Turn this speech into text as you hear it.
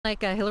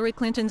Like Hillary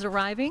Clinton's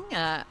arriving,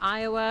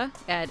 Iowa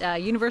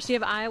at University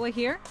of Iowa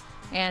here,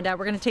 and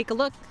we're going to take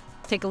a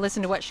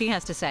listen to what she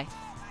has to say.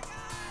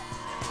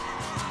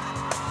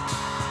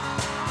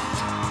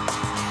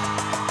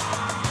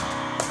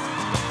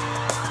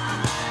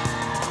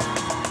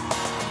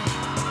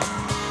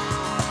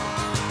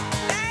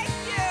 Thank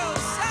you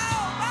so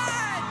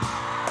much.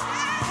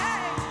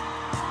 Hey.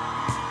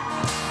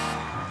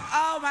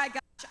 Oh my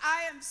gosh,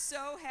 I am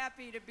so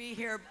happy to be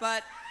here,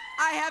 but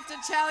I have to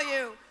tell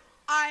you,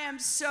 I am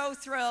so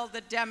thrilled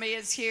that Demi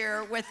is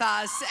here with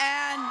us,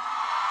 and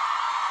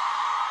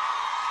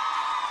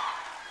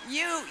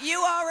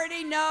you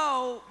already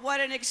know what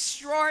an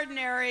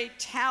extraordinary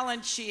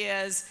talent she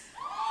is,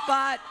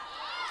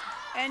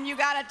 and you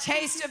got a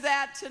taste of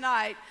that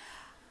tonight.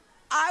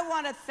 I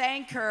want to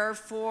thank her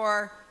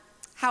for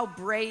how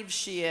brave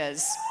she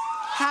is,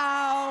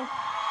 how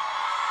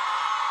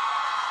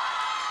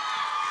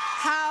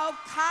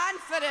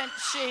confident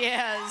she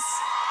is.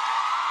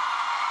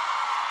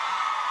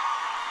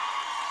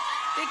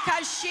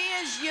 Because she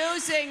is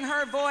using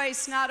her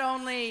voice not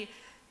only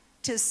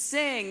to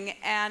sing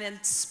and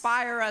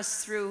inspire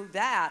us through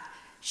that,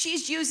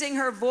 she's using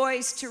her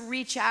voice to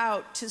reach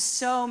out to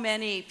so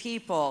many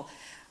people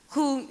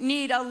who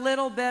need a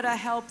little bit of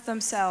help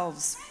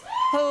themselves,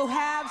 who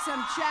have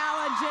some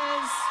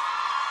challenges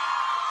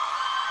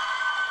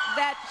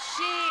that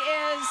she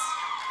is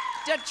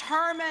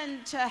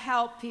determined to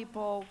help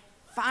people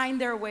find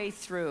their way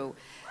through.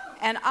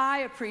 And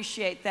I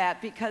appreciate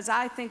that because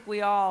I think we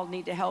all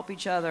need to help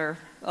each other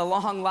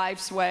along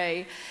life's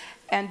way.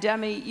 And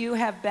Demi, you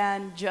have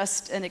been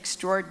just an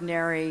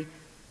extraordinary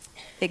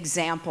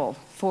example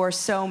for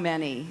so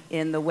many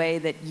in the way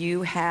that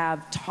you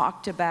have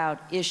talked about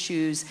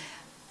issues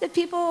that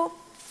people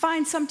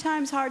find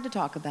sometimes hard to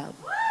talk about.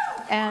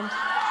 And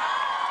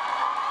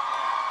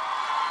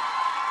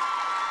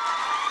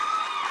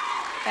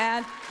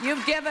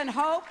you've given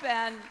hope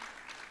and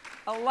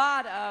a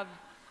lot of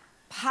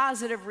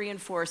positive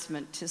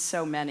reinforcement to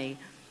so many.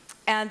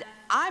 And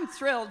I'm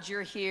thrilled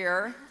you're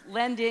here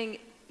lending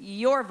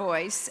your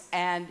voice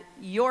and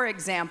your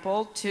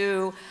example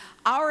to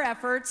our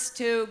efforts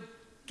to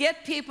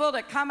get people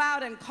to come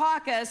out and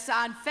caucus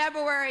on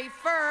February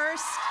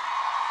 1st.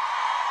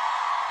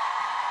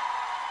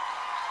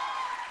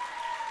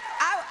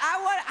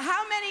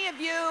 How many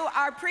of you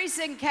are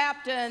precinct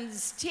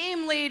captains,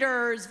 team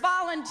leaders,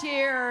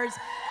 volunteers,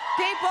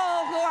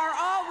 people who are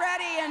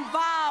already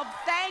involved?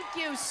 Thank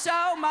you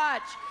so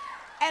much.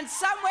 And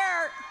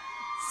somewhere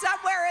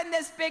in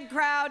this big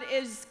crowd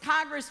is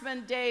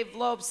Congressman Dave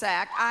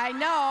Loebsack, I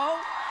know.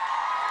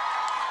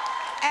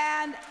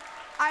 And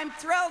I'm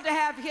thrilled to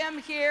have him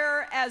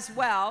here as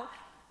well.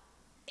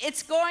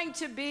 It's going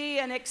to be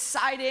an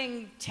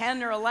exciting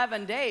 10 or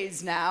 11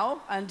 days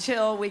now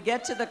until we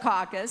get to the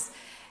caucus.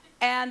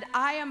 And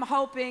I am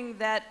hoping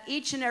that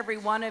each and every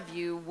one of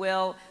you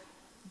will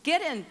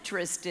get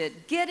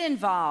interested, get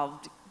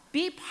involved,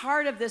 be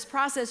part of this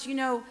process. You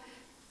know,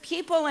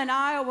 people in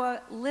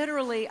Iowa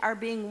literally are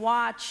being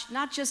watched,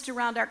 not just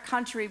around our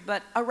country,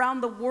 but around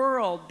the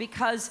world,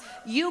 because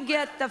you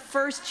get the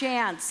first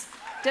chance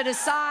to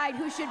decide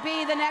who should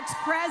be the next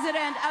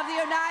president of the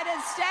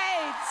United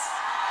States.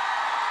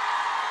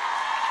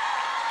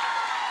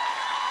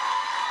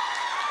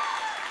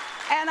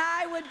 And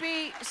I would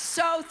be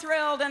so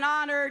thrilled and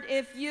honored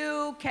if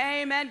you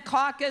came and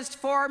caucused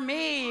for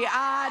me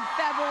on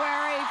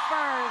February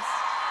 1st.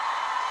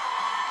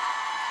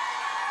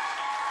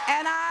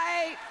 And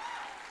I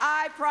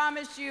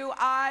promise you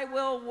I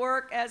will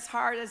work as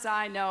hard as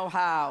I know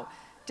how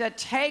to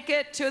take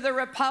it to the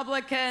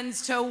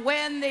Republicans to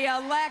win the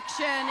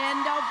election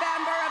in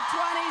November of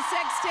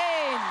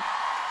 2016.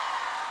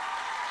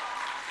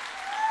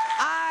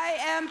 I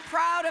am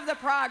proud of the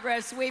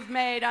progress we've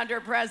made under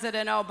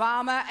President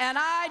Obama, and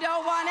I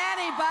don't want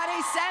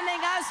anybody sending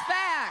us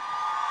back.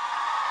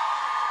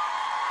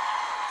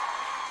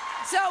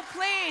 So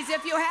please,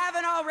 if you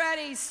haven't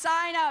already,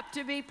 sign up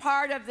to be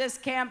part of this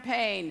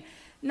campaign,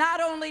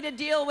 not only to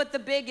deal with the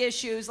big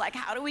issues like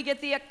how do we get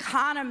the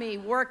economy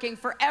working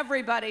for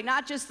everybody,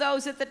 not just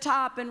those at the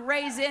top, and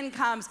raise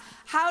incomes,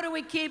 how do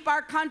we keep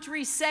our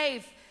country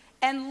safe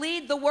and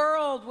lead the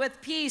world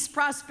with peace,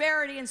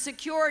 prosperity, and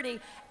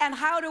security? And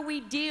how do we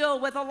deal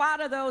with a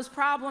lot of those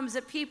problems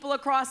that people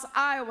across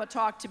Iowa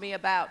talk to me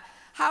about?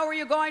 How are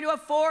you going to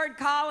afford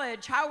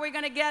college? How are we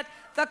going to get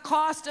the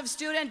cost of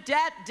student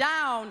debt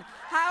down?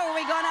 How are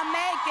we going to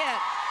make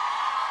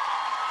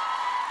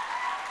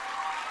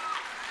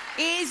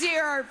it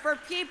easier for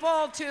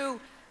people to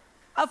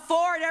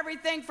afford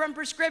everything from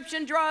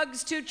prescription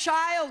drugs to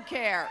child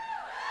care?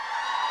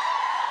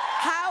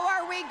 How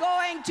are we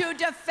going to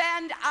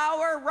defend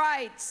our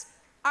rights,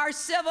 our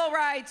civil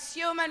rights,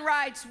 human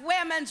rights,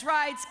 women's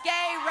rights,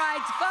 gay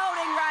rights,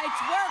 voting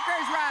rights,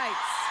 workers' rights?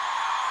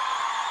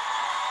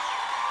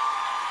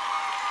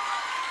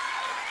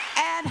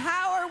 And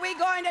how are we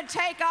going to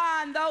take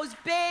on those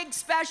big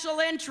special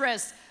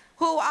interests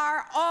who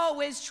are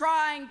always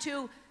trying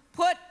to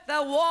put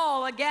the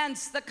wall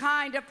against the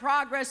kind of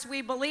progress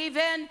we believe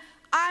in?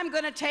 I'm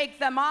going to take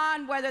them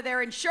on, whether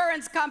they're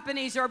insurance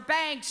companies or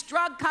banks,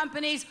 drug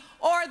companies,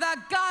 or the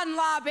gun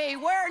lobby.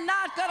 We're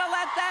not going to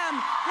let them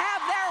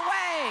have their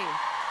way.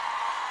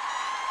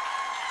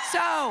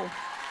 So,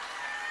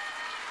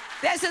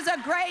 this is a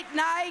great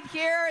night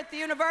here at the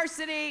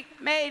university,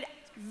 made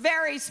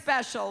very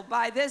special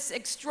by this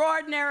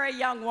extraordinary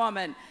young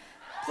woman.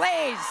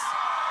 Please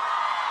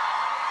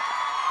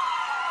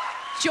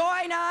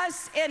join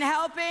us in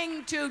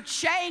helping to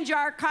change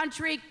our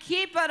country,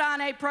 keep it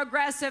on a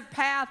progressive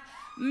path,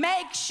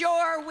 make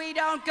sure we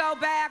don't go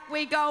back,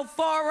 we go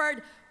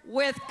forward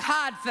with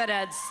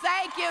confidence.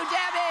 Thank you,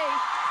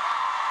 Debbie.